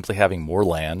by simply having more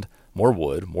land, more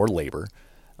wood, more labor,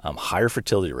 higher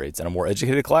fertility rates, and a more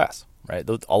educated class. Right?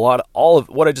 All of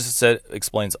what I just said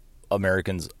explains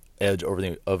Americans' edge over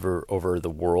the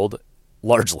world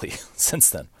largely since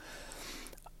then.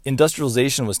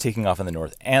 Industrialization was taking off in the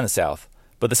North and the South,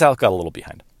 but the South got a little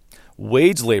behind.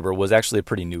 Wage labor was actually a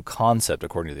pretty new concept,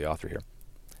 according to the author here,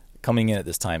 coming in at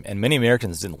this time, and many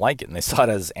Americans didn't like it, and they saw it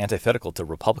as antithetical to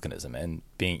republicanism and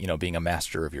being a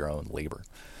master of your own labor.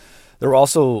 There were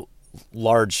also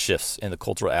large shifts in the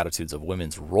cultural attitudes of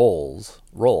women's role,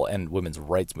 and women's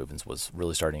rights movements was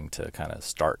really starting to kind of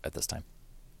start at this time.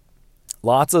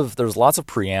 There's lots of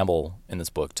preamble in this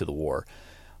book to the war.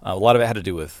 A lot of it had to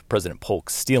do with President Polk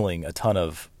stealing a ton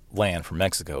of land from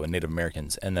Mexico and Native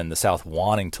Americans, and then the South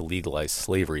wanting to legalize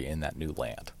slavery in that new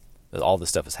land. All this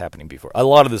stuff is happening before. A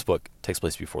lot of this book takes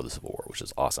place before the Civil War, which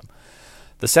is awesome.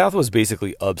 The South was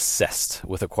basically obsessed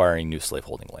with acquiring new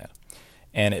slaveholding land,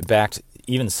 and it backed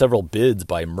even several bids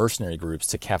by mercenary groups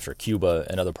to capture Cuba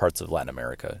and other parts of Latin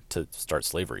America to start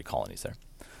slavery colonies there.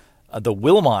 The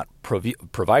Wilmot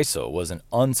Proviso was an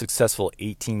unsuccessful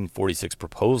 1846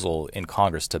 proposal in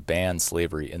Congress to ban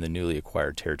slavery in the newly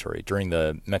acquired territory during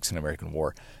the Mexican-American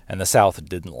War, and the South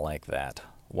didn't like that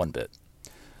one bit.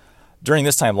 During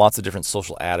this time, lots of different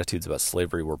social attitudes about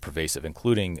slavery were pervasive,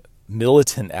 including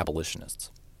militant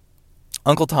abolitionists.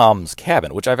 Uncle Tom's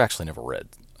Cabin, which I've actually never read,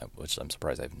 which I'm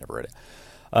surprised I've never read it.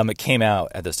 It came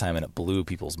out at this time and it blew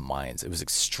people's minds. It was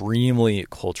extremely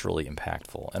culturally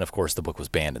impactful. And of course, the book was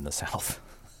banned in the South.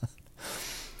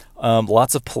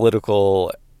 Lots of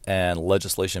political and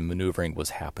legislation maneuvering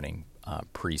was happening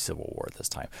pre-Civil War at this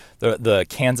time. The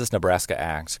Kansas-Nebraska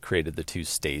Act created those two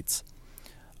states,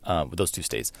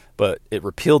 but it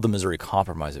repealed the Missouri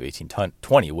Compromise of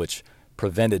 1820, which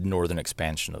prevented northern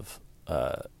expansion of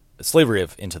slavery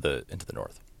into the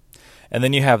North. And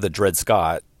then you have the Dred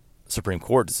Scott Supreme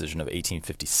Court decision of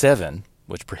 1857,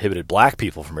 which prohibited black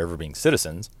people from ever being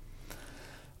citizens.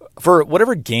 For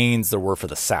whatever gains there were for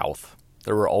the South,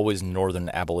 there were always northern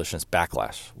abolitionist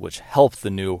backlash, which helped the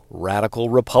new radical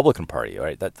Republican Party.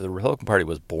 Right, that the Republican Party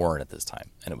was born at this time,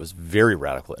 and it was very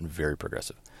radical and very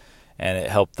progressive, and it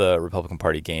helped the Republican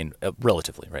Party gain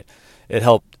relatively. Right, it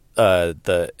helped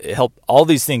all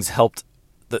these things helped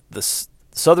the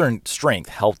Southern strength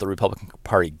helped the Republican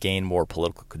Party gain more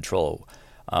political control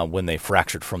when they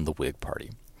fractured from the Whig Party.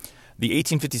 The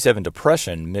 1857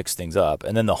 Depression mixed things up,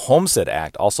 and then the Homestead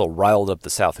Act also riled up the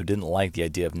South, who didn't like the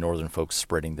idea of Northern folks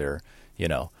spreading their,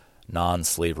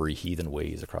 non-slavery heathen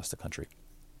ways across the country.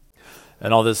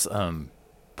 And all this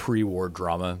pre-war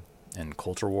drama and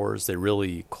culture wars, they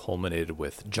really culminated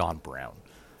with John Brown,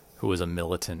 who was a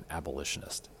militant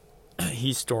abolitionist.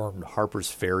 He stormed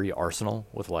Harper's Ferry Arsenal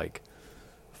with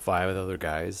 5 other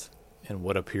guys in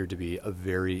what appeared to be a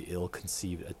very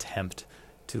ill-conceived attempt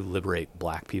to liberate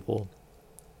black people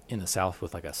in the South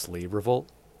with a slave revolt.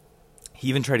 He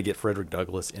even tried to get Frederick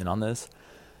Douglass in on this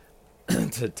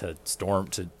to storm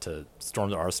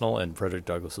the arsenal, and Frederick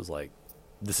Douglass was like,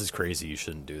 "This is crazy. You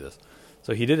shouldn't do this."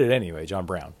 So he did it anyway. John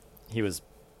Brown. He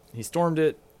stormed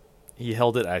it. He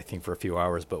held it, I think, for a few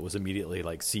hours, but was immediately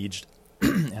sieged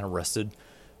and arrested,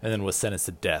 and then was sentenced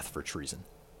to death for treason.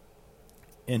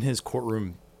 In his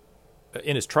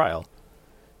trial,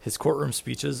 his courtroom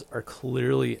speeches are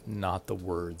clearly not the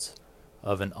words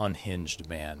of an unhinged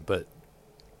man, but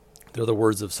they're the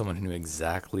words of someone who knew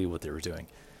exactly what they were doing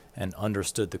and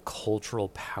understood the cultural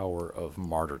power of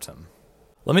martyrdom.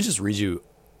 Let me just read you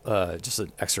just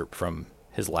an excerpt from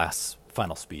his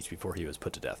final speech before he was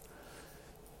put to death.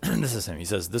 This is him. He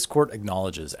says, "This court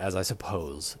acknowledges, as I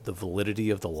suppose, the validity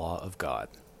of the law of God.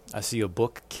 I see a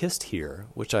book kissed here,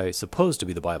 which I suppose to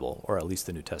be the Bible, or at least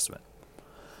the New Testament.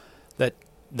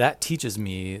 That teaches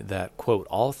me that, quote,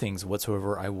 all things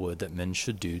whatsoever I would that men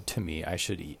should do to me, I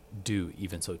should do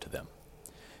even so to them.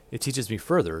 It teaches me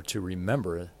further to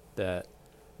remember that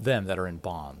them that are in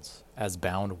bonds, as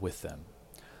bound with them.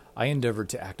 I endeavored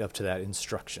to act up to that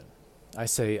instruction. I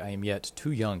say I am yet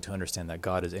too young to understand that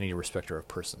God is any respecter of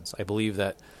persons. I believe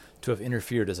that to have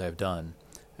interfered as I have done,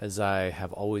 as I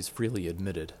have always freely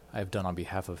admitted I have done on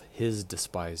behalf of his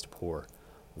despised poor,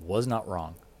 was not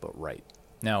wrong, but right.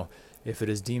 Now, if it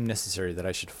is deemed necessary that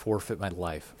I should forfeit my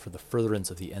life for the furtherance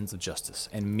of the ends of justice,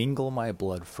 and mingle my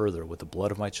blood further with the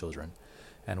blood of my children,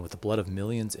 and with the blood of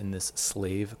millions in this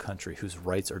slave country whose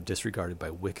rights are disregarded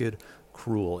by wicked,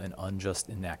 cruel, and unjust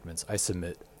enactments, I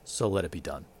submit, so let it be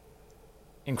done.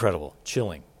 Incredible.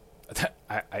 Chilling.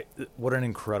 What an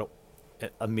incredible,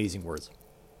 amazing words.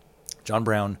 John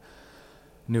Brown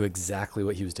knew exactly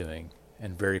what he was doing,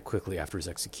 and very quickly after his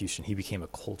execution, he became a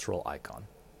cultural icon.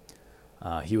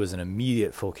 He was an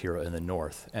immediate folk hero in the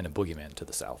North and a boogeyman to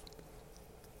the South.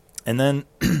 And then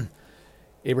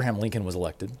Abraham Lincoln was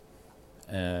elected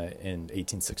in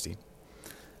 1860.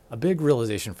 A big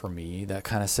realization for me that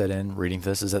kind of set in reading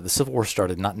this is that the Civil War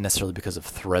started not necessarily because of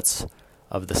threats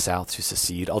of the South to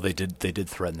secede, although they did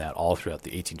threaten that all throughout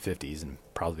the 1850s and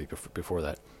probably before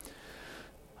that.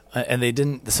 And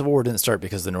the Civil War didn't start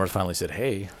because the North finally said,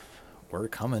 hey, we're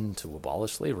coming to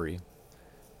abolish slavery.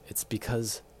 It's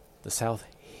because the South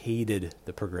hated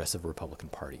the Progressive Republican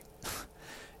Party.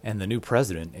 And the new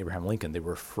president, Abraham Lincoln, they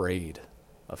were afraid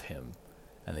of him,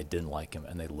 and they didn't like him,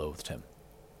 and they loathed him.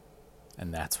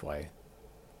 And that's why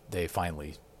they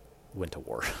finally went to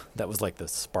war. That was like the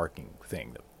sparking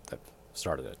thing that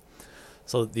started it.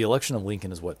 So the election of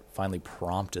Lincoln is what finally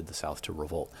prompted the South to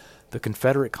revolt. The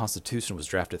Confederate Constitution was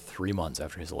drafted 3 months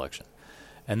after his election.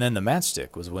 And then the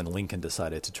matchstick was when Lincoln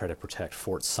decided to try to protect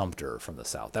Fort Sumter from the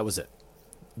South. That was it.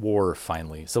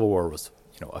 Civil War was,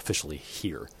 officially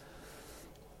here.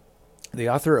 The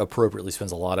author appropriately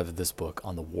spends a lot of this book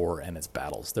on the war and its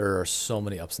battles. There are so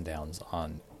many ups and downs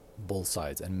on both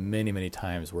sides, and many, many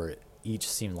times where each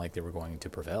seemed like they were going to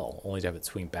prevail, only to have it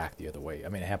swing back the other way. I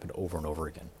mean, it happened over and over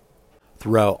again.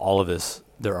 Throughout all of this,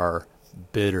 there are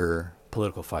bitter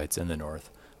political fights in the North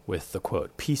with the,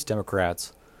 quote, peace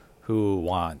Democrats who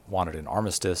wanted an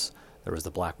armistice. There was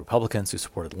the black Republicans who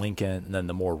supported Lincoln, and then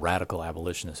the more radical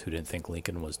abolitionists who didn't think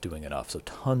Lincoln was doing enough. So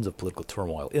tons of political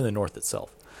turmoil in the North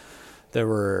itself. There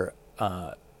were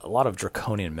a lot of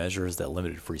draconian measures that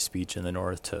limited free speech in the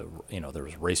North. There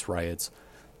was race riots.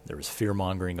 There was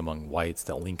fear-mongering among whites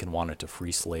that Lincoln wanted to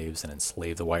free slaves and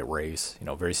enslave the white race.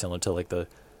 Very similar to like the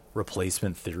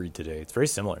replacement theory today. It's very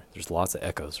similar. There's lots of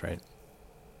echoes, right?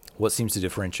 What seems to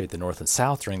differentiate the North and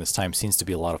South during this time seems to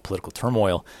be a lot of political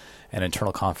turmoil and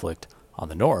internal conflict on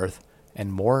the North,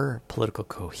 and more political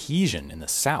cohesion in the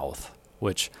South,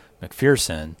 which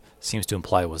McPherson seems to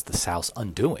imply was the South's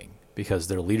undoing, because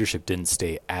their leadership didn't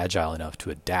stay agile enough to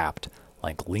adapt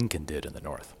like Lincoln did in the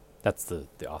North. That's the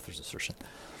author's assertion.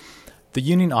 The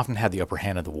Union often had the upper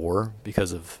hand of the war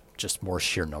because of just more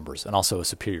sheer numbers and also a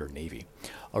superior navy.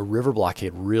 A river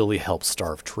blockade really helped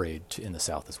starve trade in the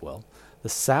South as well. The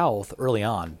South, early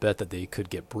on, bet that they could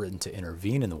get Britain to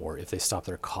intervene in the war if they stopped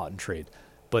their cotton trade,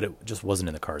 but it just wasn't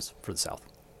in the cards for the South.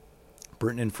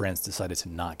 Britain and France decided to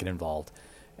not get involved,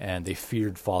 and they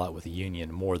feared fallout with the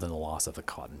Union more than the loss of the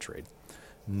cotton trade.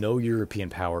 No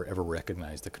European power ever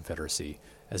recognized the Confederacy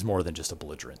as more than just a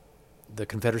belligerent. The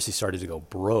Confederacy started to go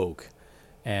broke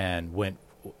and went,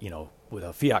 with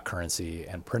a fiat currency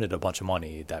and printed a bunch of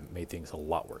money that made things a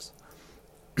lot worse.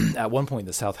 At one point,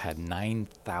 the South had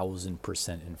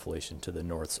 9,000% inflation to the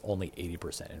North's only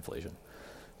 80% inflation.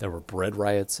 There were bread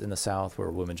riots in the South where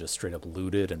women just straight up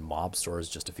looted and mobbed stores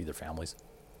just to feed their families.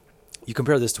 You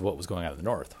compare this to what was going on in the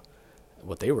North,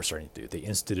 what they were starting to do. They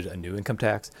instituted a new income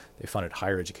tax, they funded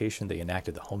higher education, they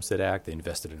enacted the Homestead Act, they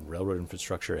invested in railroad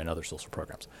infrastructure and other social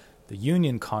programs. The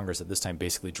Union Congress at this time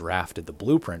basically drafted the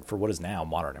blueprint for what is now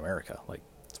modern America.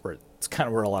 It's kind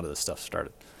of where a lot of this stuff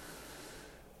started.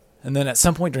 And then at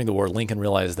some point during the war, Lincoln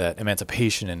realized that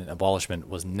emancipation and abolishment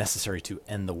was necessary to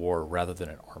end the war rather than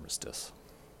an armistice.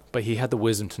 But he had the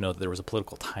wisdom to know that there was a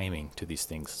political timing to these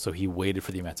things, so he waited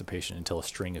for the emancipation until a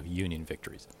string of Union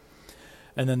victories.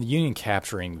 And then the Union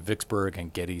capturing Vicksburg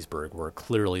and Gettysburg were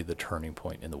clearly the turning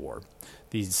point in the war.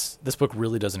 This book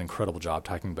really does an incredible job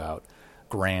talking about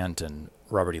Grant and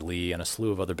Robert E. Lee and a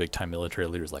slew of other big-time military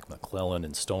leaders like McClellan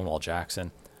and Stonewall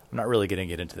Jackson. I'm not really going to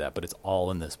get into that, but it's all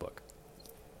in this book.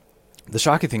 The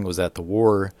shocking thing was that the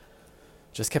war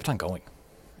just kept on going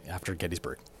after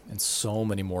Gettysburg, and so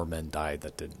many more men died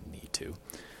that didn't need to.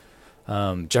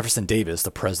 Jefferson Davis,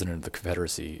 the president of the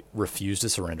Confederacy, refused to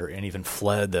surrender and even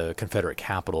fled the Confederate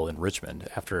capital in Richmond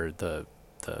after the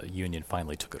Union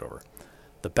finally took it over.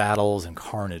 The battles and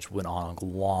carnage went on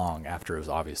long after it was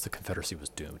obvious the Confederacy was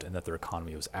doomed and that their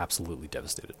economy was absolutely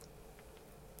devastated.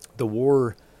 The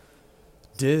war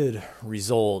did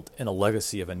result in a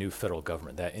legacy of a new federal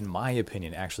government that, in my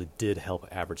opinion, actually did help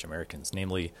average Americans,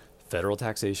 namely federal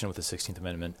taxation with the 16th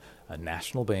Amendment, a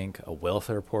national bank, a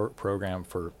welfare program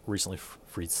for recently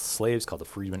freed slaves called the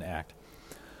Freedmen Act.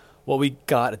 What we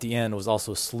got at the end was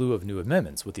also a slew of new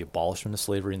amendments with the abolishment of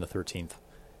slavery in the 13th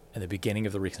and the beginning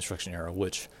of the Reconstruction era,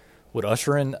 which would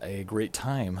usher in a great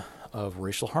time of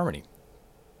racial harmony.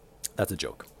 That's a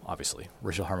joke, obviously.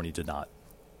 Racial harmony did not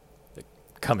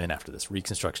come in after this.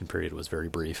 Reconstruction period was very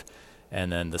brief,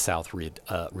 and then the South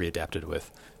readapted with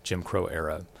Jim Crow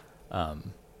era,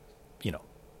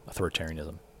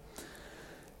 authoritarianism.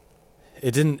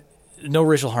 No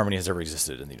racial harmony has ever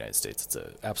existed in the United States. It's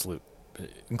an absolute,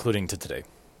 including to today,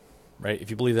 right? If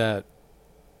you believe that,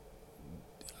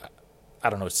 I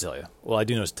don't know what to tell you. Well, I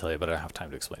do know what to tell you, but I don't have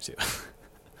time to explain it to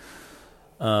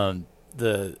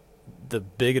you. The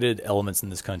bigoted elements in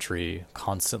this country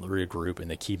constantly regroup, and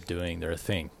they keep doing their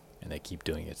thing, and they keep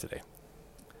doing it today.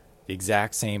 The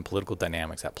exact same political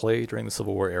dynamics at play during the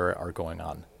Civil War era are going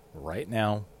on right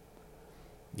now.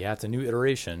 Yeah, it's a new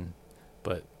iteration,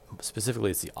 but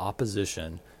specifically it's the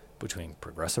opposition between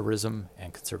progressivism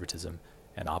and conservatism,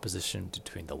 and opposition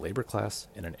between the labor class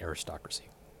and an aristocracy.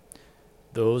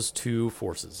 Those two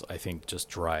forces, I think, just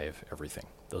drive everything.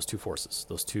 Those two forces,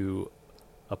 those two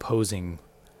opposing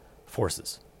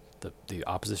forces, the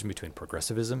opposition between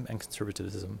progressivism and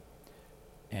conservatism,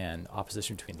 and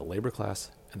opposition between the labor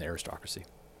class and the aristocracy.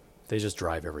 They just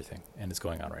drive everything, and it's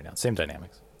going on right now. Same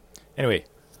dynamics. Anyway,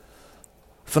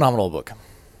 phenomenal book.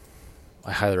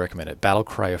 I highly recommend it. Battle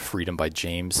Cry of Freedom by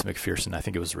James McPherson. I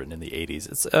think it was written in the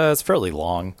 80s. It's fairly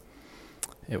long.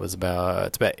 It's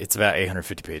about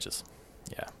 850 pages.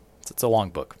 Yeah, it's a long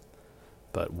book,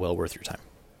 but well worth your time.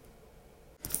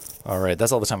 All right,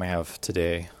 that's all the time I have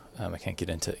today. I can't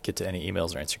get to any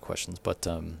emails or answer questions, but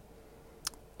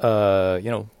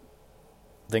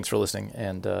thanks for listening,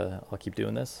 and I'll keep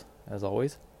doing this as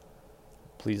always.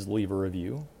 Please leave a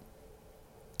review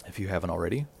if you haven't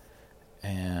already,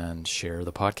 and share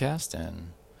the podcast,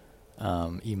 and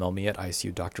email me at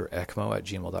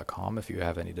icudrecmo@gmail.com if you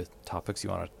have any topics you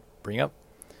want to bring up.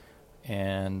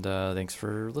 And thanks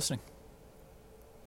for listening.